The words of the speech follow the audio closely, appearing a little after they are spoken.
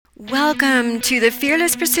Welcome to the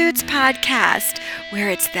Fearless Pursuits podcast,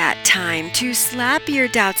 where it's that time to slap your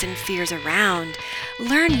doubts and fears around,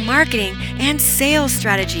 learn marketing and sales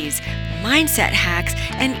strategies, mindset hacks,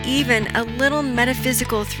 and even a little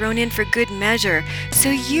metaphysical thrown in for good measure so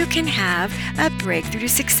you can have a breakthrough to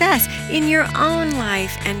success in your own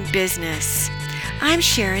life and business. I'm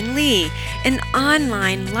Sharon Lee, an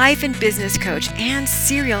online life and business coach and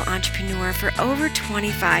serial entrepreneur for over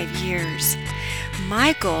 25 years.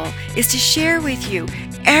 My goal is to share with you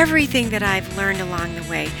everything that I've learned along the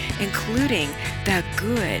way, including the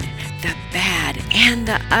good, the bad, and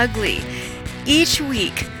the ugly. Each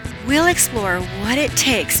week, we'll explore what it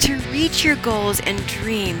takes to reach your goals and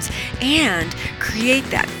dreams and create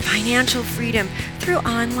that financial freedom through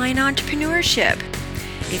online entrepreneurship.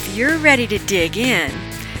 If you're ready to dig in,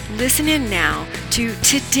 listen in now to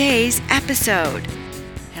today's episode.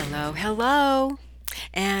 Hello,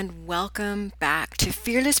 and welcome back to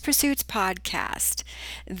Fearless Pursuits Podcast.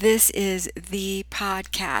 This is the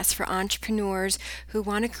podcast for entrepreneurs who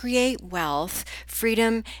want to create wealth,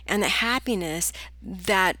 freedom, and the happiness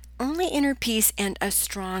that only inner peace and a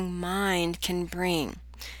strong mind can bring.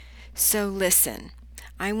 So listen.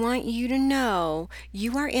 I want you to know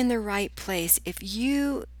you are in the right place if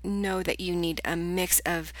you know that you need a mix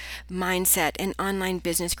of mindset and online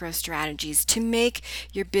business growth strategies to make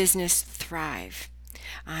your business thrive.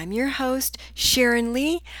 I'm your host, Sharon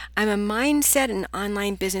Lee. I'm a mindset and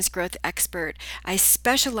online business growth expert. I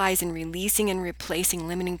specialize in releasing and replacing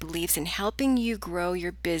limiting beliefs and helping you grow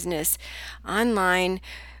your business online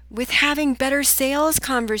with having better sales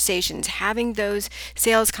conversations, having those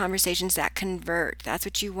sales conversations that convert. That's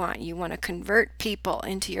what you want. You want to convert people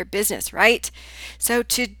into your business, right? So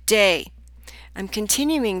today, I'm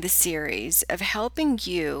continuing the series of helping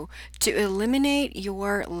you to eliminate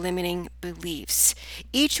your limiting beliefs.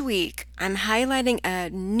 Each week, I'm highlighting a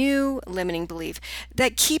new limiting belief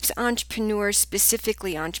that keeps entrepreneurs,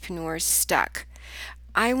 specifically entrepreneurs, stuck.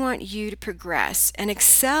 I want you to progress and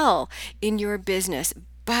excel in your business,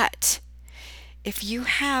 but if you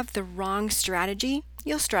have the wrong strategy,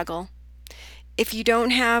 you'll struggle. If you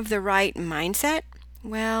don't have the right mindset,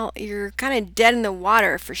 well, you're kind of dead in the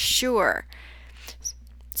water for sure.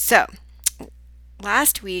 So,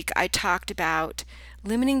 last week I talked about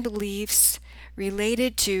limiting beliefs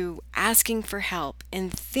related to asking for help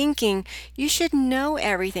and thinking you should know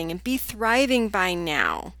everything and be thriving by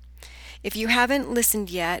now. If you haven't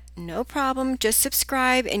listened yet, no problem. Just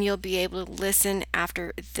subscribe and you'll be able to listen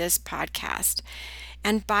after this podcast.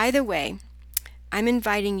 And by the way, I'm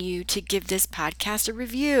inviting you to give this podcast a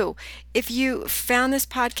review. If you found this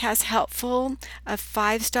podcast helpful, a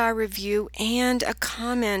 5-star review and a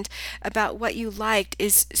comment about what you liked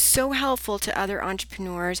is so helpful to other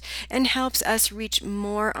entrepreneurs and helps us reach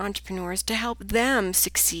more entrepreneurs to help them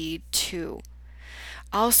succeed too.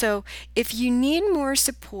 Also, if you need more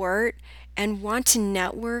support and want to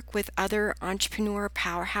network with other entrepreneur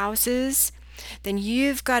powerhouses, then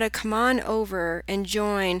you've got to come on over and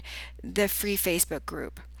join the free Facebook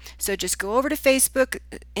group. So just go over to Facebook,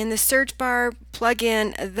 in the search bar, plug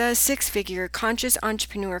in the Six-Figure Conscious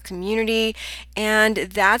Entrepreneur Community, and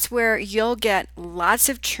that's where you'll get lots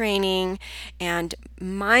of training and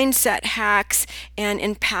mindset hacks and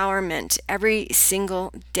empowerment every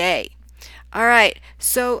single day. All right,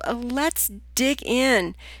 so let's dig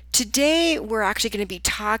in. Today, we're actually going to be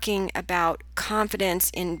talking about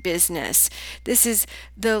confidence in business. This is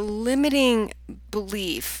the limiting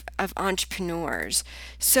belief of entrepreneurs.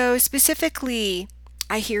 So specifically,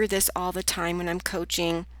 I hear this all the time when I'm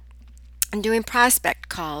coaching and doing prospect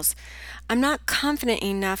calls. I'm not confident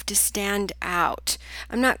enough to stand out.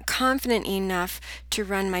 I'm not confident enough to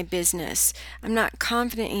run my business. I'm not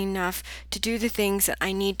confident enough to do the things that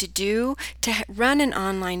I need to do to run an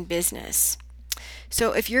online business.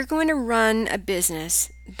 So if you're going to run a business,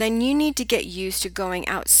 then you need to get used to going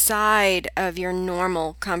outside of your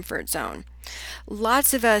normal comfort zone.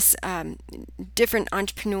 Lots of us, different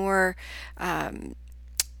entrepreneur,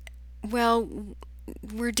 well,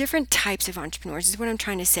 we're different types of entrepreneurs is what I'm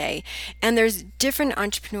trying to say, and there's different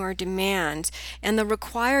entrepreneur demands, and they'll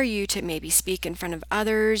require you to maybe speak in front of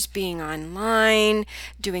others, being online,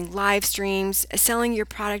 doing live streams, selling your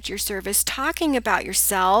product, your service, talking about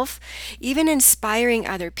yourself, even inspiring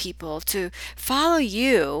other people to follow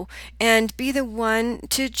you and be the one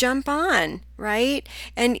to jump on, right?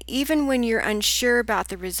 And even when you're unsure about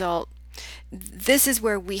the result, this is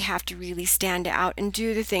where we have to really stand out and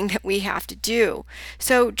do the thing that we have to do.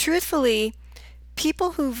 So truthfully,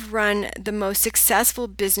 people who've run the most successful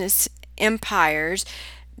business empires,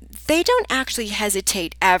 they don't actually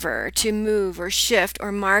hesitate ever to move or shift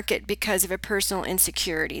or market because of a personal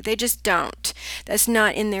insecurity. They just don't. That's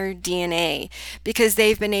not in their DNA because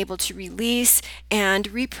they've been able to release and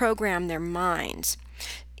reprogram their minds.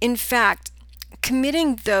 In fact,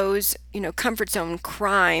 committing those, comfort zone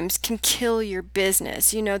crimes can kill your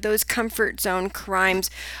business. Those comfort zone crimes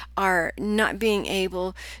are not being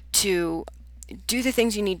able to do the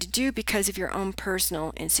things you need to do because of your own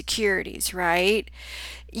personal insecurities, right?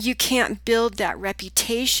 You can't build that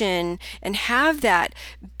reputation and have that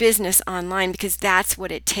business online because that's what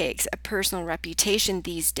it takes, a personal reputation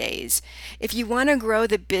these days. If you want to grow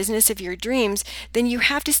the business of your dreams, then you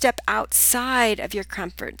have to step outside of your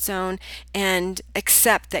comfort zone and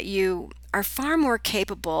accept that you are far more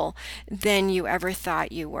capable than you ever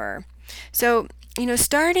thought you were. So,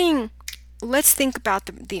 let's think about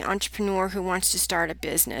the entrepreneur who wants to start a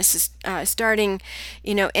business. Starting,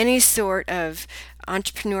 any sort of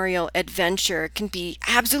entrepreneurial adventure can be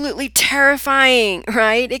absolutely terrifying,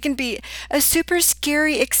 right? It can be a super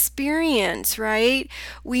scary experience, right?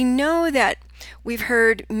 We know that we've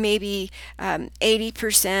heard maybe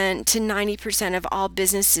 80% to 90% of all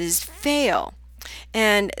businesses fail.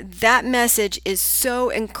 And that message is so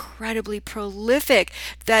incredibly prolific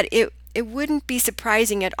that it wouldn't be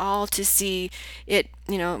surprising at all to see it,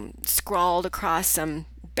 scrawled across some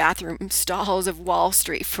bathroom stalls of Wall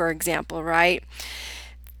Street, for example, right?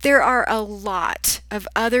 There are a lot of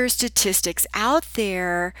other statistics out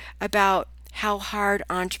there about how hard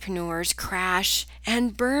entrepreneurs crash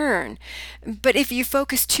and burn. But if you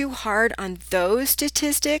focus too hard on those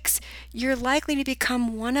statistics, you're likely to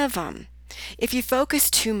become one of them. If you focus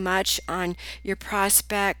too much on your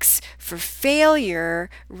prospects for failure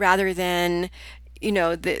rather than,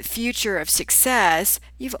 the future of success,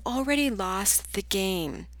 you've already lost the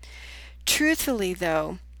game. Truthfully,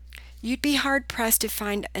 though, you'd be hard pressed to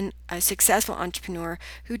find a successful entrepreneur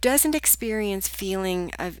who doesn't experience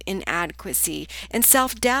feeling of inadequacy and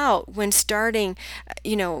self-doubt when starting,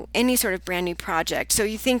 any sort of brand new project. So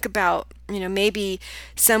you think about, maybe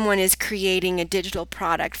someone is creating a digital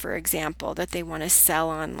product, for example, that they want to sell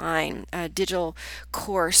online, a digital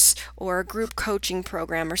course or a group coaching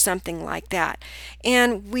program or something like that.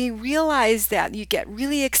 And we realize that you get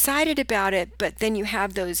really excited about it, but then you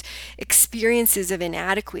have those experiences of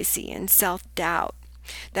inadequacy and self-doubt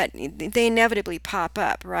that they inevitably pop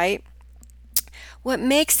up, right? What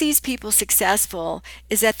makes these people successful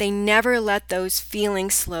is that they never let those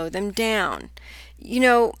feelings slow them down.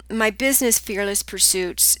 My business, Fearless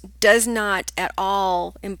Pursuits, does not at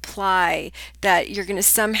all imply that you're going to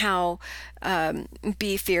somehow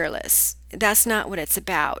be fearless. That's not what it's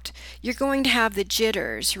about. You're going to have the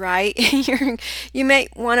jitters, right? You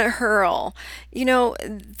might want to hurl.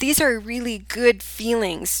 These are really good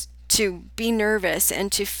feelings to be nervous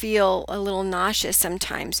and to feel a little nauseous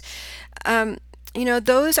sometimes.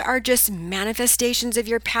 Those are just manifestations of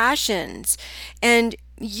your passions. And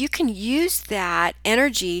you can use that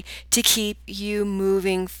energy to keep you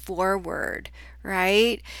moving forward,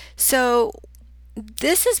 right? So,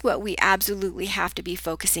 this is what we absolutely have to be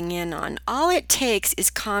focusing in on. All it takes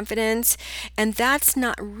is confidence, and that's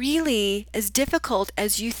not really as difficult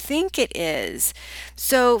as you think it is.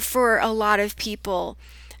 So, for a lot of people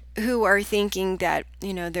who are thinking that,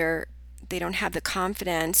 they don't have the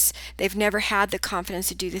confidence, they've never had the confidence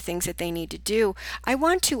to do the things that they need to do, I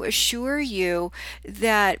want to assure you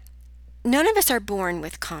that none of us are born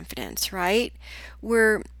with confidence, right?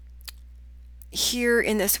 We're here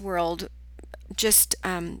in this world just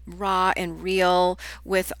raw and real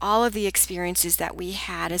with all of the experiences that we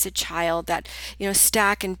had as a child that,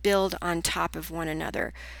 stack and build on top of one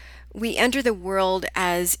another. We enter the world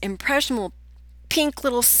as impressionable pink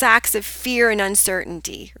little sacks of fear and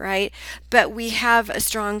uncertainty, right? But we have a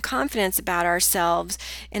strong confidence about ourselves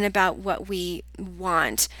and about what we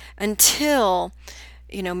want until,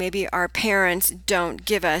 maybe our parents don't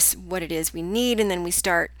give us what it is we need, and then we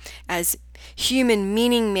start as human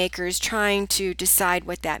meaning makers trying to decide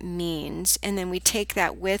what that means, and then we take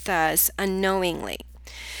that with us unknowingly.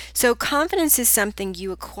 So confidence is something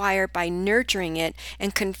you acquire by nurturing it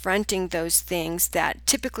and confronting those things that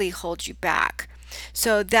typically hold you back.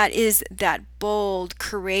 So that is that bold,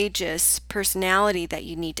 courageous personality that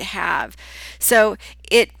you need to have. So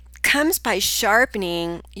it comes by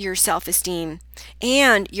sharpening your self-esteem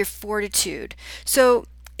and your fortitude. So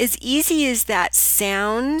as easy as that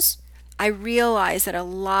sounds, I realize that a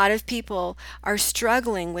lot of people are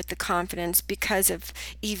struggling with the confidence because of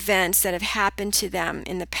events that have happened to them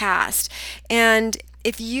in the past. And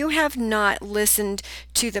if you have not listened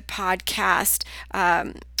to the podcast,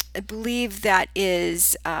 I believe that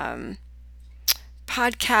is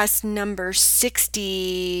podcast number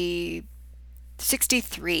 63.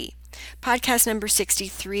 Podcast number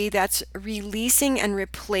 63, that's releasing and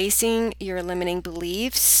replacing your limiting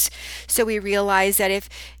beliefs. So we realize that if,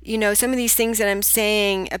 some of these things that I'm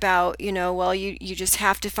saying about, well, you just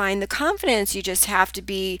have to find the confidence, you just have to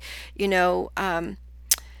be,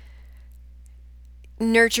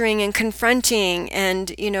 nurturing and confronting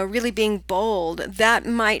and really being bold, that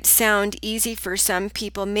might sound easy for some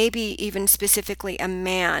people, maybe even specifically a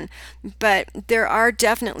man, but there are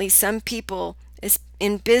definitely some people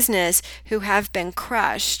in business who have been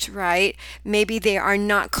crushed, right? Maybe they are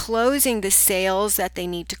not closing the sales that they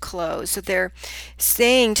need to close, so they're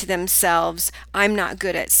saying to themselves, I'm not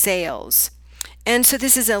good at sales. And so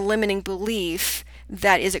this is a limiting belief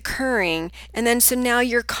that is occurring. And then so now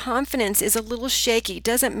your confidence is a little shaky. It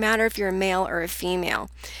doesn't matter if you're a male or a female.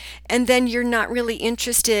 And then you're not really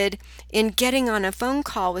interested in getting on a phone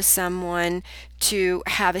call with someone to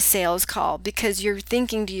have a sales call because you're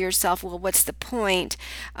thinking to yourself, well, what's the point?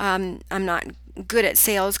 I'm not good at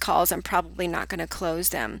sales calls. I'm probably not going to close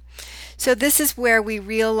them. So this is where we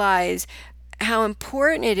realize how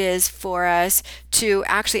important it is for us to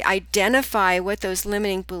actually identify what those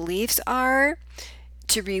limiting beliefs are,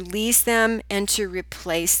 to release them, and to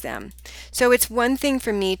replace them. So it's one thing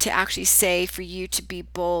for me to actually say for you to be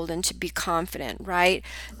bold and to be confident, right?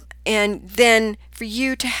 And then for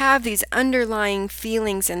you to have these underlying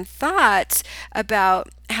feelings and thoughts about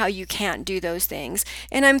how you can't do those things.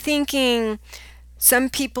 And I'm thinking some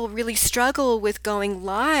people really struggle with going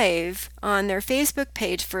live on their Facebook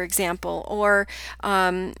page, for example, or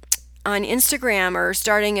on Instagram, or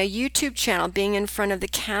starting a YouTube channel, being in front of the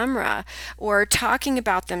camera, or talking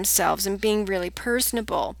about themselves and being really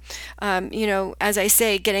personable. As I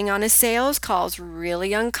say, getting on a sales call is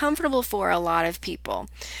really uncomfortable for a lot of people.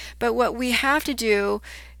 But what we have to do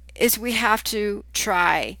is we have to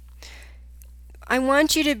try. I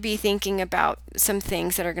want you to be thinking about some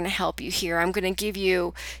things that are going to help you here. I'm going to give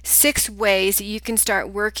you 6 ways that you can start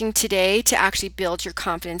working today to actually build your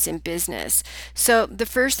confidence in business. So the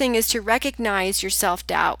first thing is to recognize your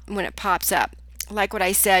self-doubt when it pops up. Like what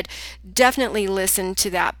I said, definitely listen to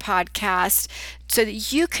that podcast so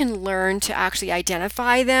that you can learn to actually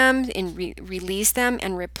identify them and release them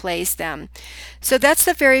and replace them. So that's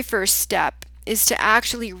the very first step, is to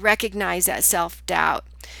actually recognize that self-doubt.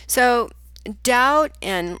 So doubt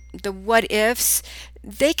and the what ifs,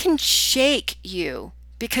 they can shake you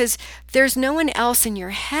because there's no one else in your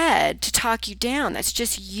head to talk you down. That's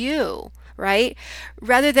just you, right?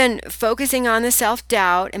 Rather than focusing on the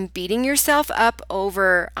self-doubt and beating yourself up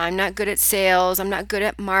over, I'm not good at sales, I'm not good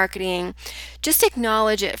at marketing, just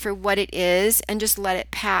acknowledge it for what it is and just let it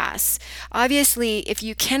pass. Obviously, if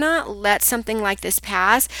you cannot let something like this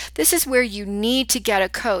pass, this is where you need to get a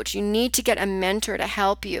coach. You need to get a mentor to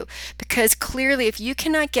help you, because clearly if you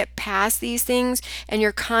cannot get past these things and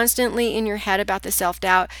you're constantly in your head about the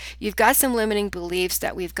self-doubt, you've got some limiting beliefs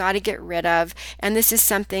that we've got to get rid of. And this is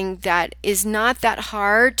something that is not that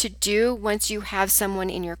hard to do once you have someone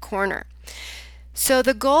in your corner. So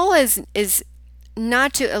the goal is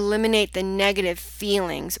not to eliminate the negative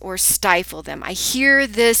feelings or stifle them. I hear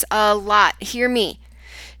this a lot. Hear me.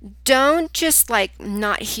 Don't just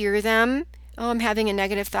not hear them. Oh, I'm having a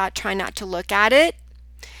negative thought. Try not to look at it.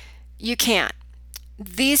 You can't.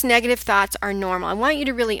 These negative thoughts are normal. I want you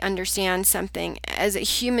to really understand something. As a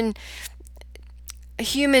human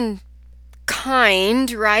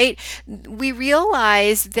kind, right? We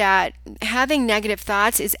realize that having negative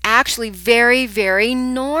thoughts is actually very, very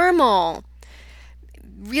normal.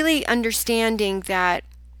 Really understanding that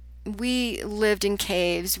we lived in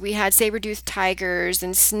caves. We had saber-toothed tigers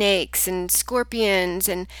and snakes and scorpions,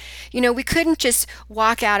 and we couldn't just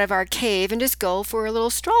walk out of our cave and just go for a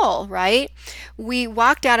little stroll, right? We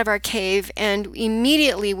walked out of our cave and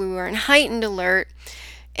immediately we were in heightened alert,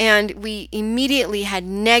 and we immediately had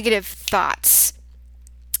negative thoughts.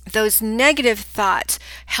 Those negative thoughts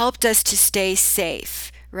helped us to stay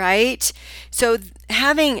safe, right? So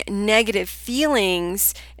having negative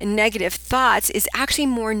feelings and negative thoughts is actually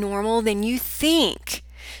more normal than you think.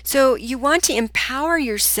 So you want to empower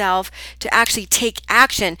yourself to actually take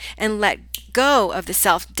action and let go of the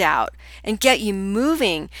self-doubt and get you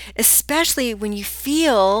moving, especially when you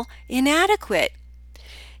feel inadequate.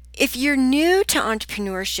 If you're new to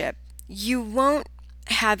entrepreneurship, you won't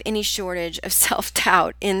have any shortage of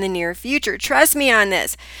self-doubt in the near future. Trust me on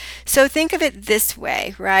this. So think of it this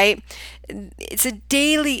way, right? It's a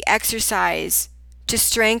daily exercise to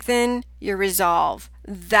strengthen your resolve.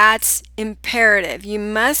 That's imperative. You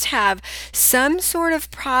must have some sort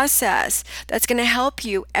of process that's going to help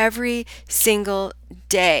you every single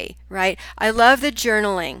day, right? I love the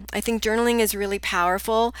journaling. I think journaling is really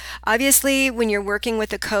powerful. Obviously, when you're working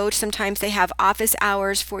with a coach, sometimes they have office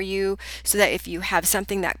hours for you so that if you have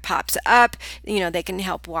something that pops up, they can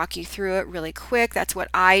help walk you through it really quick. That's what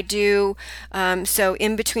I do. So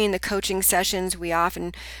in between the coaching sessions, we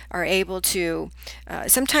often are able to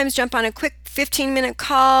sometimes jump on a quick 15-minute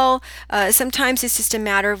call. Sometimes it's just a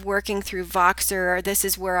matter of working through Voxer. This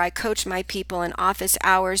is where I coach my people in office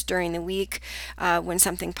hours during the week when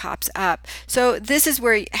something pops up. So this is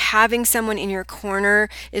where having someone in your corner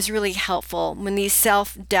is really helpful when these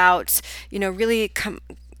self-doubts, really come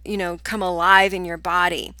alive in your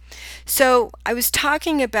body. So I was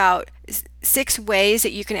talking about 6 ways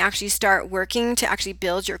that you can actually start working to actually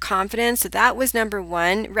build your confidence. So that was number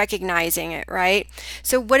 1, recognizing it, right?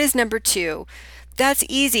 So what is number 2? That's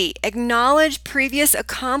easy. Acknowledge previous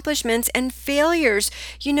accomplishments and failures.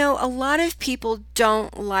 A lot of people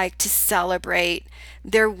don't like to celebrate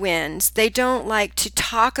their wins. They don't like to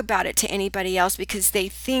talk about it to anybody else because they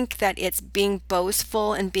think that it's being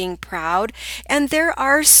boastful and being proud. And there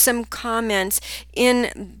are some comments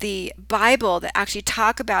in the Bible that actually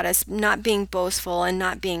talk about us not being boastful and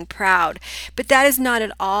not being proud. But that is not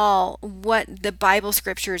at all what the Bible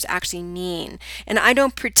scriptures actually mean. And I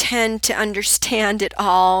don't pretend to understand it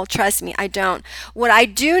all. Trust me, I don't. What I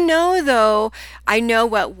do know, though, I know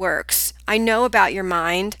what works. I know about your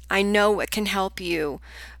mind. I know what can help you,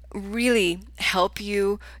 really help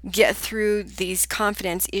you get through these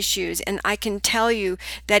confidence issues. And I can tell you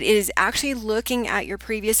that it is actually looking at your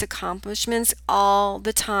previous accomplishments all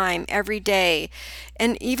the time, every day,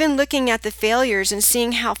 and even looking at the failures and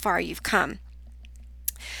seeing how far you've come.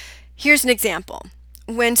 Here's an example.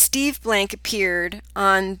 When Steve Blank appeared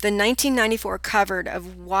on the 1994 cover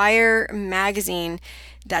of Wire magazine,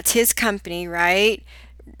 that's his company, right?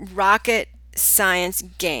 Rocket Science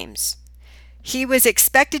Games. He was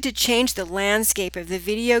expected to change the landscape of the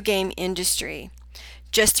video game industry.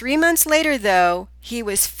 Just 3 months later, though, he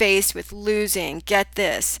was faced with losing, get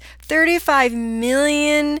this, $35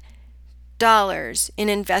 million in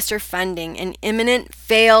investor funding and imminent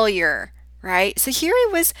failure, right? So here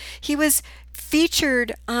he was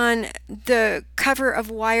featured on the cover of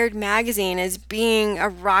Wired magazine as being a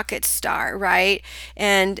rocket star, right?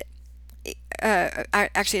 And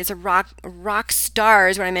actually it's a rock star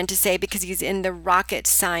is what I meant to say, because he's in the Rocket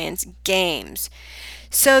Science Games.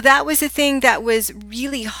 So that was a thing that was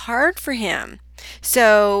really hard for him.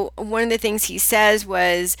 So one of the things he says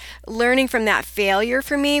was, learning from that failure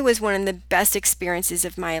for me was one of the best experiences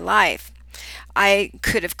of my life. I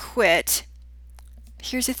could have quit.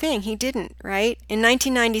 Here's the thing, he didn't, right? In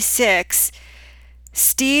 1996,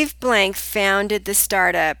 Steve Blank founded the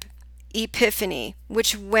startup Epiphany,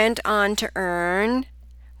 which went on to earn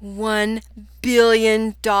 $1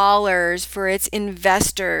 billion for its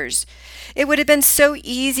investors. It would have been so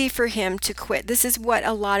easy for him to quit. This is what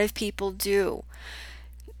a lot of people do.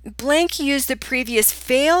 Blank used the previous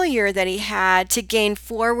failure that he had to gain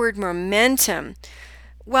forward momentum.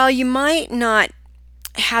 While you might not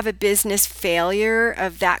have a business failure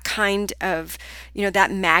of that kind of,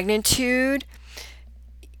 that magnitude,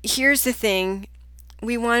 here's the thing.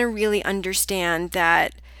 We want to really understand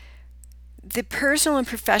that the personal and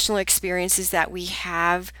professional experiences that we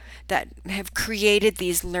have that have created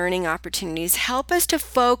these learning opportunities help us to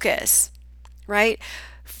focus, right?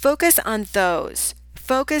 Focus on those.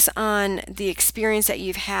 Focus on the experience that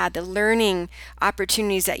you've had, the learning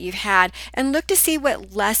opportunities that you've had, and look to see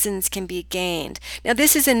what lessons can be gained. Now,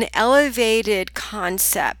 this is an elevated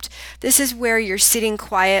concept. This is where you're sitting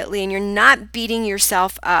quietly and you're not beating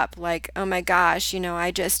yourself up like, oh my gosh,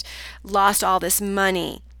 I just lost all this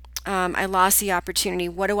money. I lost the opportunity.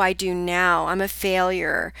 What do I do now? I'm a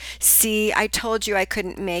failure. See, I told you I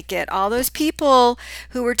couldn't make it. All those people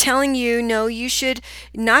who were telling you, no, you should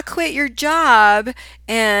not quit your job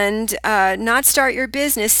and not start your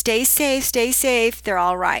business. Stay safe. They're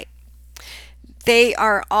all right. They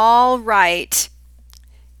are all right,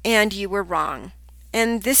 and you were wrong.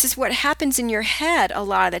 And this is what happens in your head a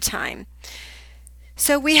lot of the time.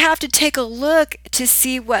 So we have to take a look to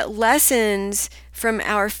see what lessons from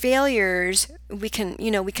our failures we can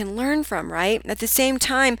learn from, right? At the same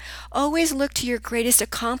time, always look to your greatest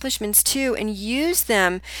accomplishments too and use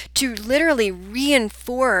them to literally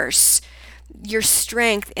reinforce your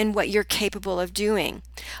strength and what you're capable of doing.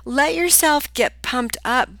 Let yourself get pumped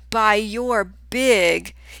up by your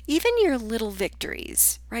big, even your little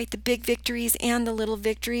victories, right? The big victories and the little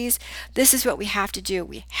victories. This is what we have to do.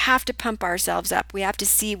 We have to pump ourselves up. We have to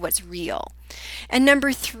see what's real. And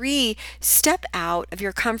number 3, step out of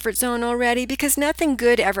your comfort zone already, because nothing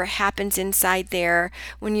good ever happens inside there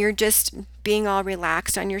when you're just being all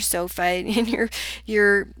relaxed on your sofa in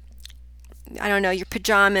your I don't know, your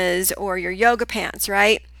pajamas or your yoga pants,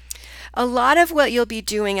 right? A lot of what you'll be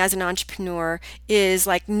doing as an entrepreneur is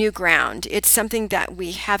like new ground. It's something that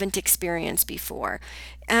we haven't experienced before.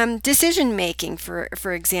 Decision making, for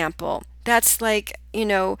example, that's like,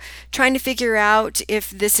 trying to figure out if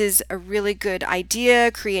this is a really good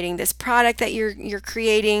idea, creating this product that you're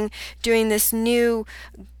creating, doing this new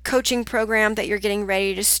coaching program that you're getting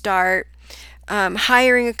ready to start.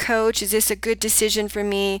 Hiring a coach, is this a good decision for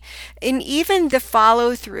me? And even the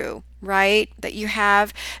follow through, right, that you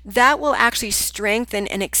have, that will actually strengthen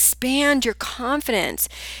and expand your confidence.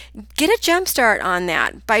 Get a jump start on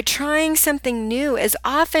that by trying something new as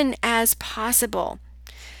often as possible.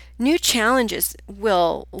 New challenges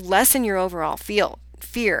will lessen your overall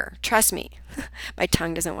fear. Trust me, my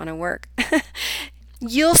tongue doesn't want to work.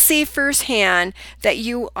 You'll see firsthand that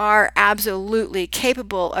you are absolutely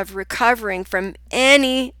capable of recovering from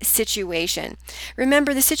any situation.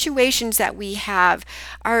 Remember, the situations that we have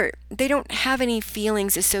they don't have any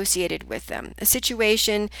feelings associated with them. A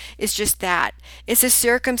situation is just that. It's a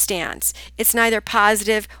circumstance. It's neither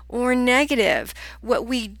positive or negative. What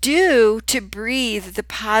we do to breathe the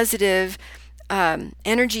positive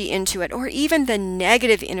energy into it, or even the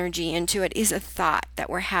negative energy into it, is a thought that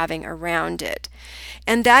we're having around it.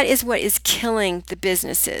 And that is what is killing the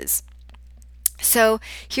businesses. So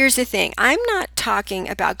here's the thing. I'm not talking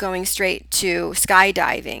about going straight to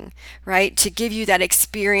skydiving, right? To give you that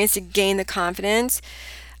experience, to gain the confidence.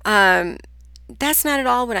 That's not at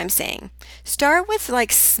all what I'm saying. Start with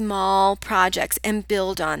like small projects and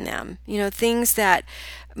build on them. Things that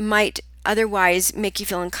might otherwise make you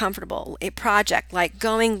feel uncomfortable. A project like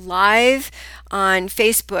going live on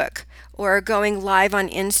Facebook or going live on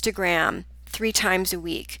Instagram 3 times a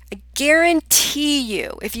week. I guarantee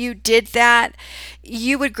you, if you did that,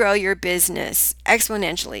 you would grow your business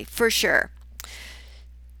exponentially, for sure.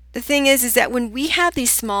 The thing is that when we have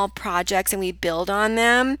these small projects and we build on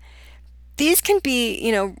them, these can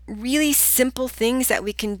be, really simple things that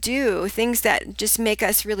we can do, things that just make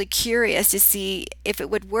us really curious to see if it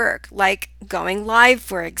would work, like going live,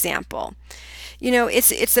 for example.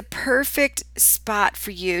 It's a perfect spot for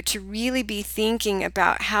you to really be thinking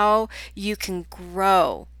about how you can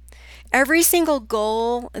grow. Every single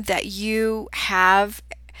goal that you have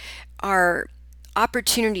are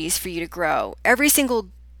opportunities for you to grow. Every single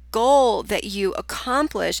goal that you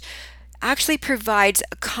accomplish actually provides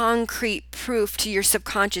a concrete proof to your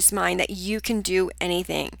subconscious mind that you can do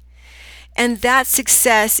anything. And that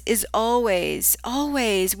success is always,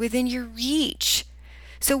 always within your reach.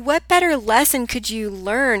 So what better lesson could you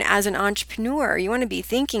learn as an entrepreneur? You want to be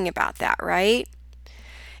thinking about that, right?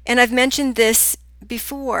 And I've mentioned this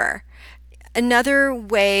before. Another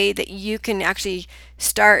way that you can actually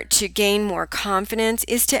start to gain more confidence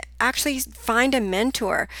is to actually find a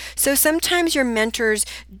mentor. So sometimes your mentors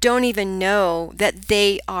don't even know that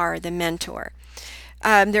they are the mentor.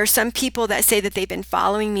 There are some people that say that they've been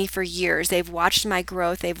following me for years. They've watched my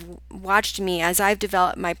growth. They've watched me as I've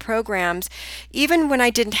developed my programs. Even when I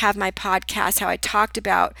didn't have my podcast, how I talked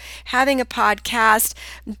about having a podcast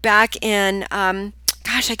back in,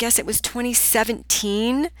 I guess it was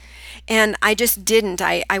 2017. And I just didn't.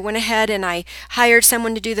 I went ahead and I hired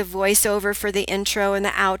someone to do the voiceover for the intro and the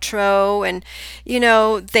outro. And,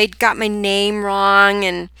 they got my name wrong.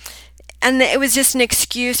 And it was just an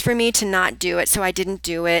excuse for me to not do it, so I didn't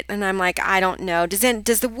do it. And I'm like, I don't know.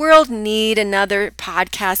 Does the world need another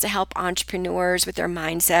podcast to help entrepreneurs with their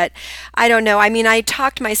mindset? I don't know. I mean, I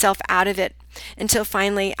talked myself out of it until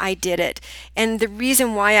finally I did it. And the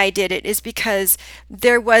reason why I did it is because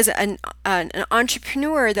there was an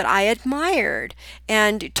entrepreneur that I admired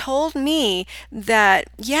and told me that,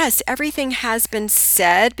 yes, everything has been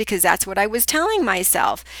said, because that's what I was telling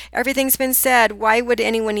myself. Everything's been said. Why would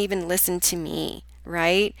anyone even listen to me?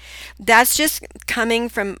 Right? That's just coming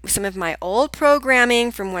from some of my old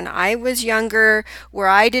programming from when I was younger, where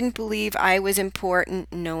I didn't believe I was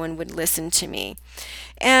important. No one would listen to me.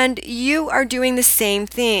 And you are doing the same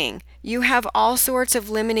thing. You have all sorts of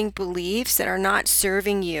limiting beliefs that are not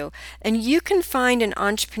serving you. And you can find an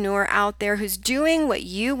entrepreneur out there who's doing what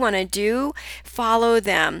you want to do. Follow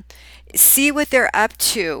them. See what they're up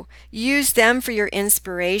to. Use them for your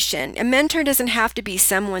inspiration. A mentor doesn't have to be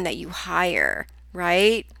someone that you hire,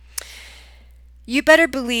 right? You better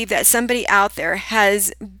believe that somebody out there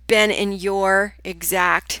has been in your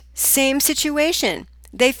exact same situation.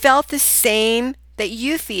 They felt the same that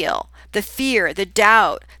you feel: the fear, the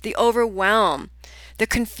doubt, the overwhelm, the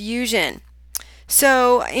confusion.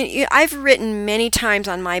 So I've written many times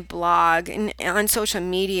on my blog and on social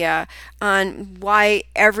media on why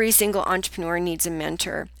every single entrepreneur needs a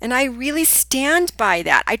mentor. And I really stand by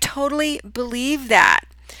that. I totally believe that.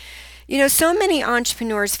 So many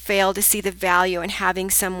entrepreneurs fail to see the value in having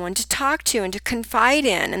someone to talk to and to confide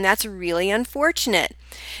in, and that's really unfortunate.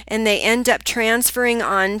 And they end up transferring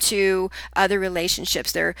on to other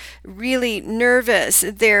relationships. They're really nervous.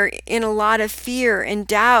 They're in a lot of fear and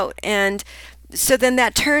doubt, and so then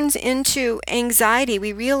that turns into anxiety.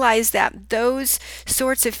 We realize that those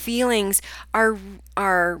sorts of feelings are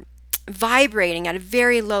vibrating at a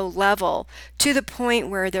very low level, to the point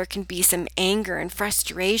where there can be some anger and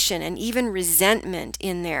frustration and even resentment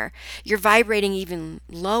in there. You're vibrating even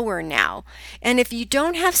lower now. And if you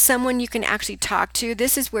don't have someone you can actually talk to,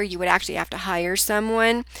 this is where you would actually have to hire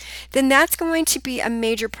someone, then that's going to be a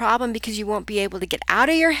major problem, because you won't be able to get out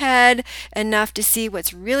of your head enough to see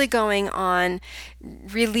what's really going on,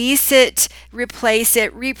 release it, replace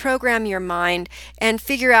it, reprogram your mind, and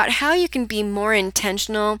figure out how you can be more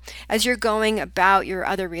intentional as you're going about your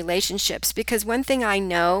other relationships. Because one thing I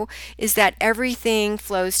know is that everything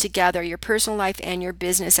flows together, your personal life and your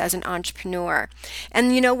business as an entrepreneur.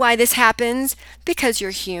 And you know why this happens? Because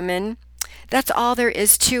you're human. That's all there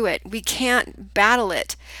is to it. We can't battle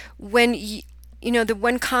it. When the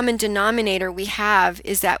one common denominator we have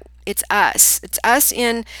is that it's us. It's us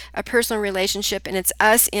in a personal relationship, and it's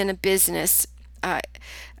us in a business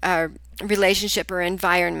relationship or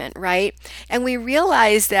environment, right? And we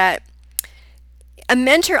realize that a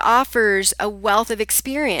mentor offers a wealth of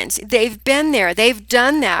experience. They've been there, they've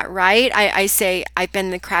done that, right? I say I've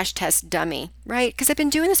been the crash test dummy, right? Because I've been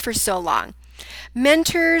doing this for so long.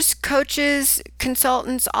 Mentors, coaches,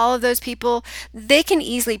 consultants, all of those people, they can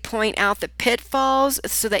easily point out the pitfalls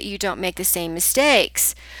so that you don't make the same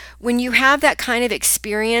mistakes. When you have that kind of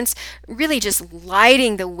experience really just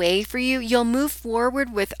lighting the way for you, you'll move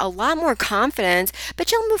forward with a lot more confidence,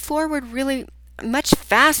 but you'll move forward really much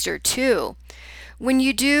faster too. When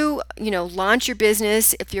you do, launch your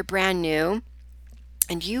business, if you're brand new,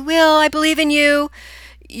 and you will, I believe in you,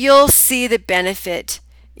 you'll see the benefit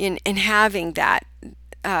in having that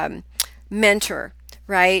mentor,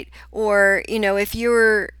 right? Or, if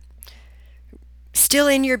you're still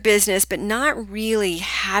in your business but not really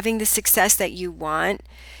having the success that you want,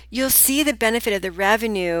 you'll see the benefit of the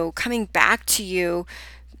revenue coming back to you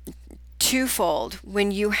twofold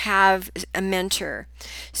when you have a mentor.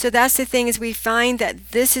 So that's the thing, is we find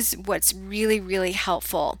that this is what's really, really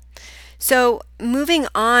helpful. So moving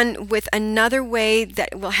on with another way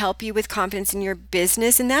that will help you with confidence in your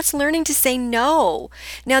business, and that's learning to say no.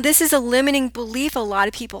 Now, this is a limiting belief a lot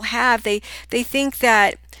of people have. They think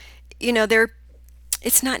that,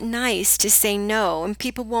 it's not nice to say no, and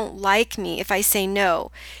people won't like me if I say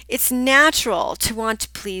no. It's natural to want to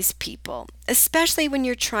please people, especially when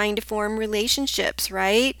you're trying to form relationships,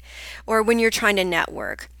 right? Or when you're trying to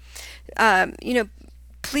network.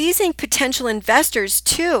 Pleasing potential investors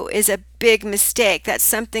too is a big mistake. That's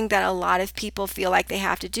something that a lot of people feel like they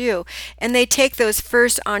have to do. And they take those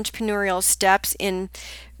first entrepreneurial steps in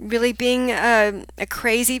really being a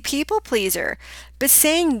crazy people pleaser. But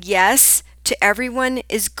saying yes to everyone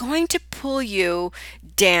is going to pull you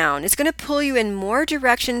down. It's going to pull you in more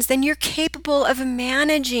directions than you're capable of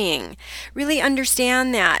managing. Really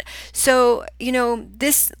understand that. So,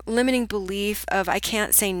 this limiting belief of I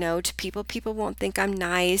can't say no to people won't think I'm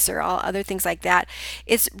nice, or all other things like that,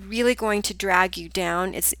 it's really going to drag you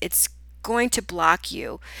down. It's going to block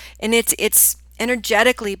you. And it's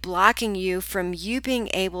energetically blocking you from you being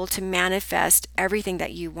able to manifest everything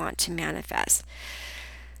that you want to manifest.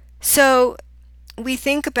 So we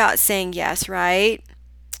think about saying yes, right?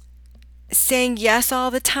 Saying yes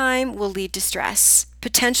all the time will lead to stress,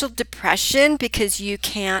 potential depression because you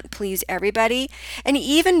can't please everybody, and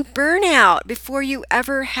even burnout before you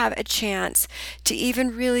ever have a chance to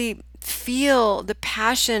even really feel the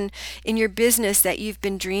passion in your business that you've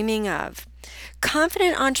been dreaming of.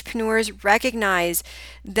 Confident entrepreneurs recognize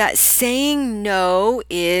that saying no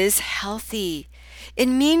is healthy. It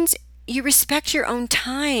means you respect your own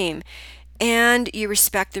time and you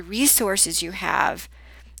respect the resources you have.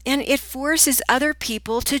 And it forces other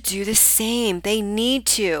people to do the same. They need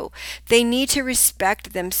to. They need to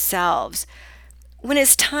respect themselves. When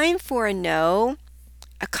it's time for a no,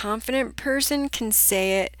 A confident person can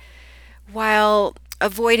say it while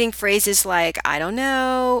avoiding phrases like, I don't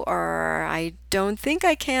know, or I don't think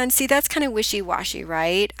I can. See, that's kind of wishy washy,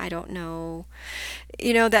 right? I don't know.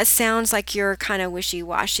 That sounds like you're kind of wishy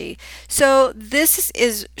washy. So, this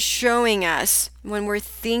is showing us when we're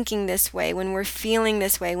thinking this way, when we're feeling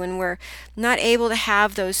this way, when we're not able to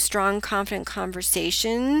have those strong, confident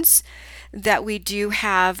conversations, that we do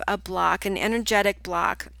have a block, an energetic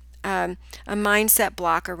block, a mindset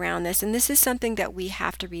block around this. And this is something that we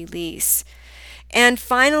have to release. And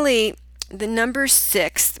finally, the number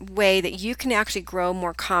 6 way that you can actually grow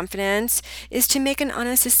more confidence is to make an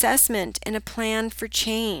honest assessment and a plan for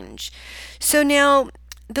change. So now,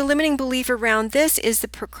 the limiting belief around this is the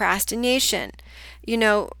procrastination.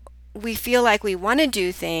 We feel like we want to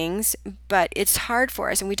do things, but it's hard for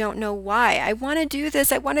us and we don't know why. I want to do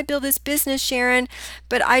this. I want to build this business, Sharon,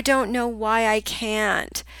 but I don't know why I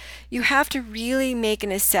can't. You have to really make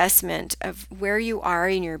an assessment of where you are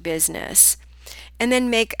in your business and then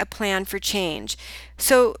make a plan for change.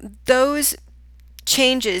 So those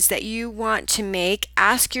changes that you want to make,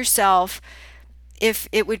 ask yourself if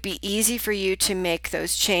it would be easy for you to make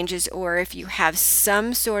those changes or if you have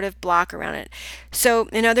some sort of block around it. So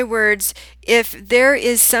in other words, if there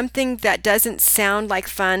is something that doesn't sound like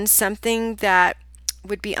fun, something that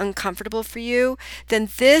would be uncomfortable for you, then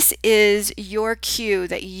this is your cue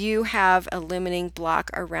that you have a limiting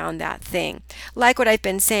block around that thing. Like what I've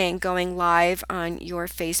been saying, going live on your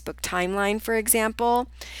Facebook timeline, for example,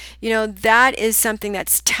 that is something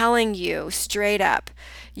that's telling you straight up,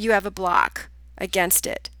 you have a block against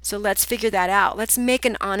it. So let's figure that out. Let's make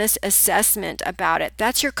an honest assessment about it.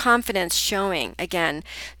 That's your confidence showing. Again,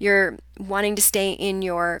 you're wanting to stay in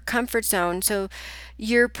your comfort zone, so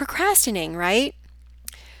you're procrastinating, right?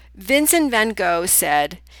 Vincent van Gogh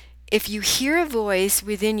said, if you hear a voice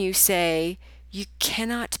within you say, you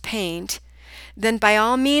cannot paint, then by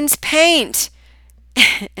all means paint,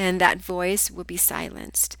 and that voice will be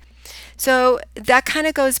silenced. So that kind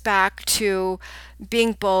of goes back to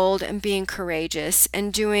being bold and being courageous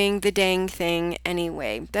and doing the dang thing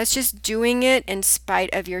anyway. That's just doing it in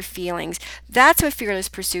spite of your feelings. That's what Fearless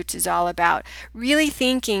Pursuits is all about. Really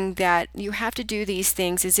thinking that you have to do these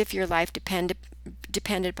things as if your life depended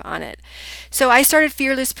upon it. So I started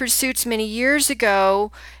Fearless Pursuits many years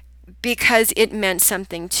ago because it meant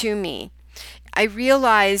something to me. I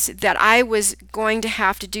realized that I was going to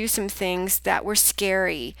have to do some things that were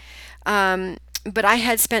scary. But I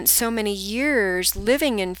had spent so many years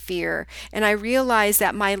living in fear, and I realized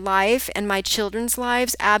that my life and my children's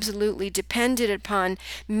lives absolutely depended upon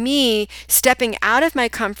me stepping out of my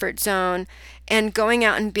comfort zone and going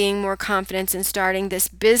out and being more confident and starting this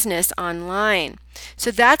business online. So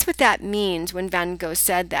that's what that means when Van Gogh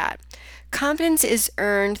said that. Confidence is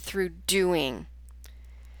earned through doing.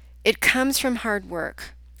 It comes from hard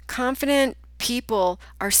work. Confident people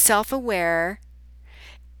are self-aware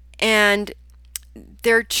and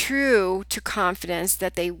they're true to confidence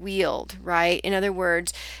that they wield, right? In other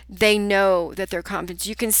words, they know that they're confident.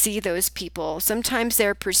 You can see those people. Sometimes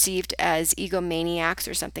they're perceived as egomaniacs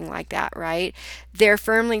or something like that, right? They're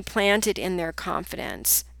firmly planted in their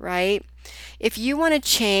confidence, right? If you want to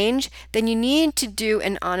change, then you need to do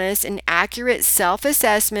an honest and accurate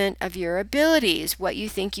self-assessment of your abilities, what you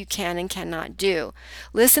think you can and cannot do.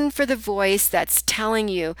 Listen for the voice that's telling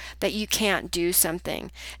you that you can't do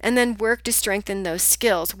something, and then work to strengthen those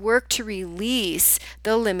skills. Work to release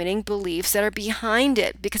the limiting beliefs that are behind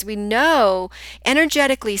it, because we know,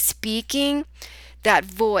 energetically speaking, that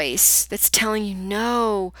voice that's telling you,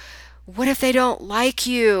 no, what if they don't like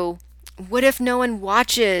you? What if no one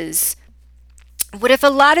watches? What if a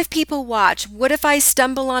lot of people watch? What if I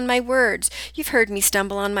stumble on my words? You've heard me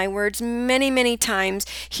stumble on my words many, many times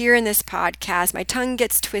here in this podcast. My tongue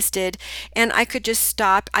gets twisted and I could just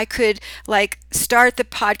stop. I could start the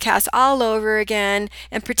podcast all over again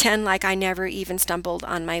and pretend like I never even stumbled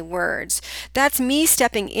on my words. That's me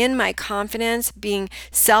stepping in my confidence, being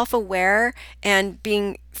self-aware and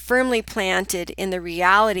being firmly planted in the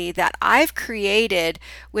reality that I've created,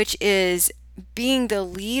 which is being the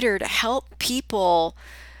leader to help people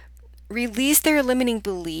release their limiting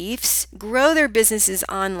beliefs, grow their businesses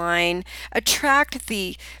online, attract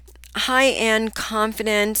the high-end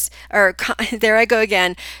confidence, there I go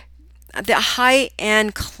again, the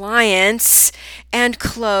high-end clients, and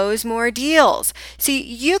close more deals. See,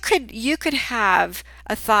 you could have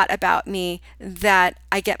a thought about me that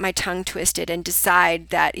I get my tongue twisted and decide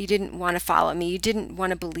that you didn't want to follow me, you didn't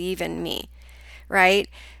want to believe in me, right?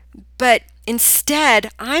 But instead,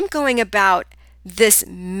 I'm going about this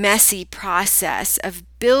messy process of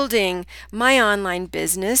building my online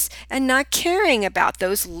business and not caring about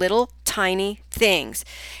those little tiny things.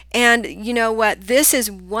 And you know what? This is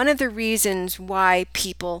one of the reasons why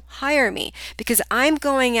people hire me, because I'm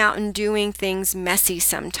going out and doing things messy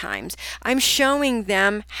sometimes. I'm showing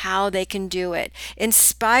them how they can do it in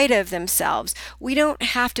spite of themselves. We don't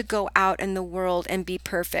have to go out in the world and be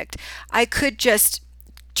perfect. I could just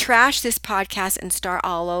trash this podcast and start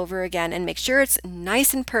all over again and make sure it's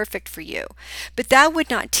nice and perfect for you. But that would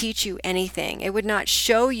not teach you anything. It would not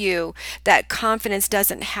show you that confidence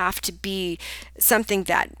doesn't have to be something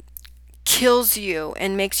that kills you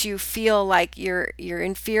and makes you feel like you're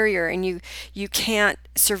inferior and you can't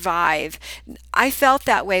survive. I felt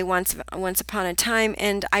that way once upon a time,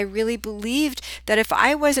 and I really believed that if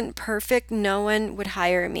I wasn't perfect, no one would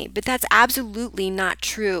hire me. But that's absolutely not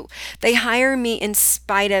true. They hire me in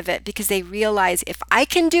spite of it because they realize if I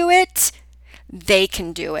can do it, they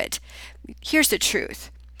can do it. Here's the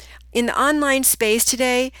truth. In the online space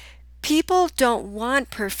today, people don't want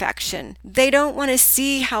perfection. They don't want to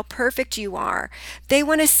see how perfect you are. They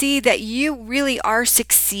want to see that you really are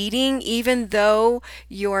succeeding even though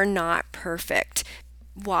you're not perfect.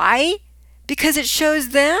 Why? Because it shows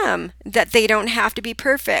them that they don't have to be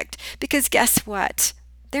perfect. Because guess what?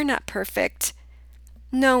 They're not perfect.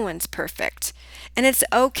 No one's perfect. And it's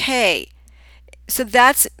okay. So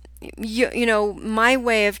that's my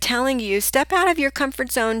way of telling you, step out of your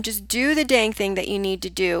comfort zone, just do the dang thing that you need to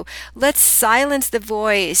do. Let's silence the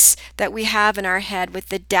voice that we have in our head with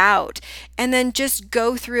the doubt, and then just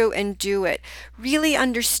go through and do it. Really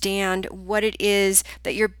understand what it is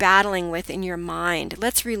that you're battling with in your mind.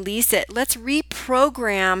 Let's release it. Let's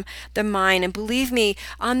reprogram the mind. And believe me,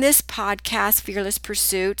 on this podcast, Fearless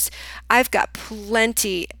Pursuits, I've got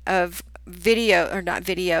plenty of not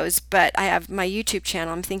videos, but I have my YouTube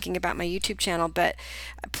channel. I'm thinking about my YouTube channel, but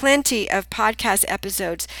plenty of podcast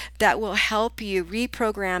episodes that will help you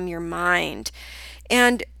reprogram your mind.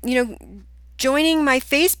 And, joining my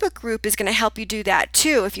Facebook group is going to help you do that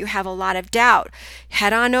too. If you have a lot of doubt,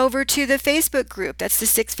 head on over to the Facebook group. That's the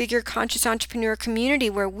Six Figure Conscious Entrepreneur community,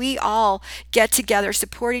 where we all get together,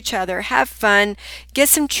 support each other, have fun, get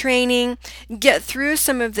some training, get through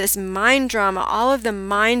some of this mind drama, all of the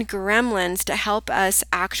mind gremlins to help us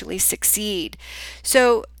actually succeed.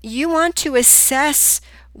 So you want to assess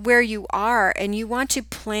where you are and you want to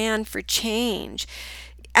plan for change.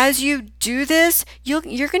 As you do this, you're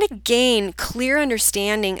going to gain clear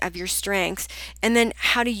understanding of your strengths and then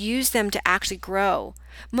how to use them to actually grow.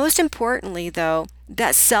 Most importantly, though,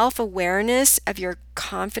 that self-awareness of your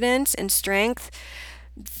confidence and strength,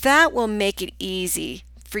 that will make it easy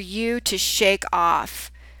for you to shake off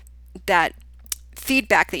that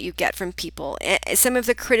feedback that you get from people, some of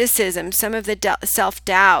the criticism, some of the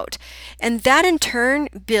self-doubt, and that in turn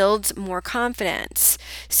builds more confidence.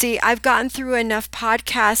 See, I've gotten through enough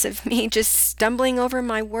podcasts of me just stumbling over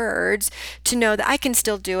my words to know that I can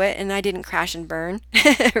still do it and I didn't crash and burn,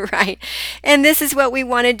 right? And this is what we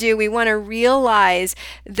want to do. We want to realize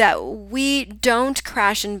that we don't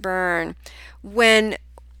crash and burn when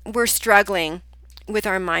we're struggling with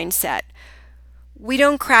our mindset. We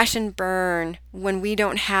don't crash and burn when we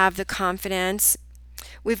don't have the confidence.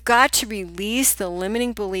 We've got to release the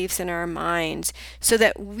limiting beliefs in our minds so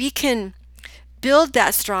that we can build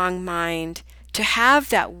that strong mind to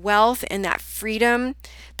have that wealth and that freedom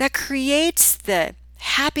that creates the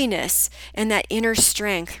happiness and that inner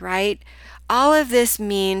strength, right? All of this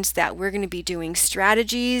means that we're going to be doing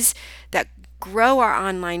strategies that grow our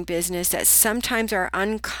online business that sometimes are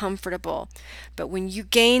uncomfortable. But when you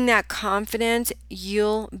gain that confidence,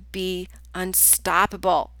 you'll be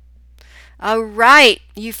unstoppable. All right,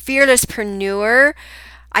 you fearlesspreneur.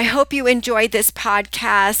 I hope you enjoyed this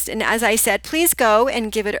podcast. And as I said, please go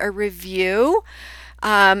and give it a review.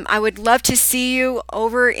 I would love to see you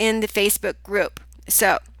over in the Facebook group.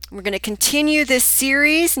 So we're going to continue this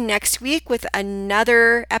series next week with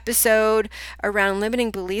another episode around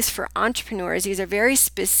limiting beliefs for entrepreneurs. These are very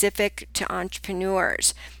specific to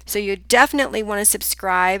entrepreneurs. So you definitely want to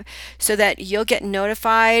subscribe so that you'll get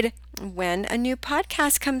notified when a new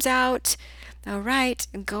podcast comes out. All right,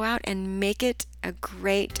 go out and make it a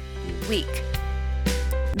great week.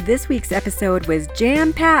 This week's episode was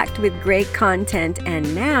jam-packed with great content,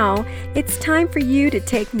 and now it's time for you to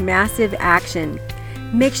take massive action.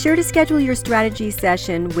 Make sure to schedule your strategy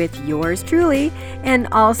session with yours truly, and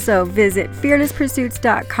also visit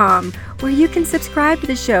fearlesspursuits.com, where you can subscribe to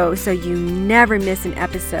the show so you never miss an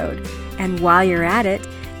episode. And while you're at it,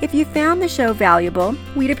 if you found the show valuable,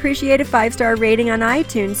 we'd appreciate a 5-star rating on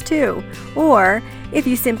iTunes too. Or if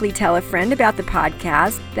you simply tell a friend about the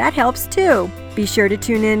podcast, that helps too. Be sure to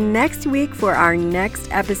tune in next week for our next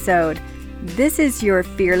episode. This is your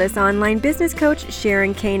fearless online business coach,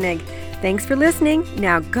 Sharon Koenig. Thanks for listening.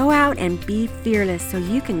 Now go out and be fearless so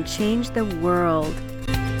you can change the world.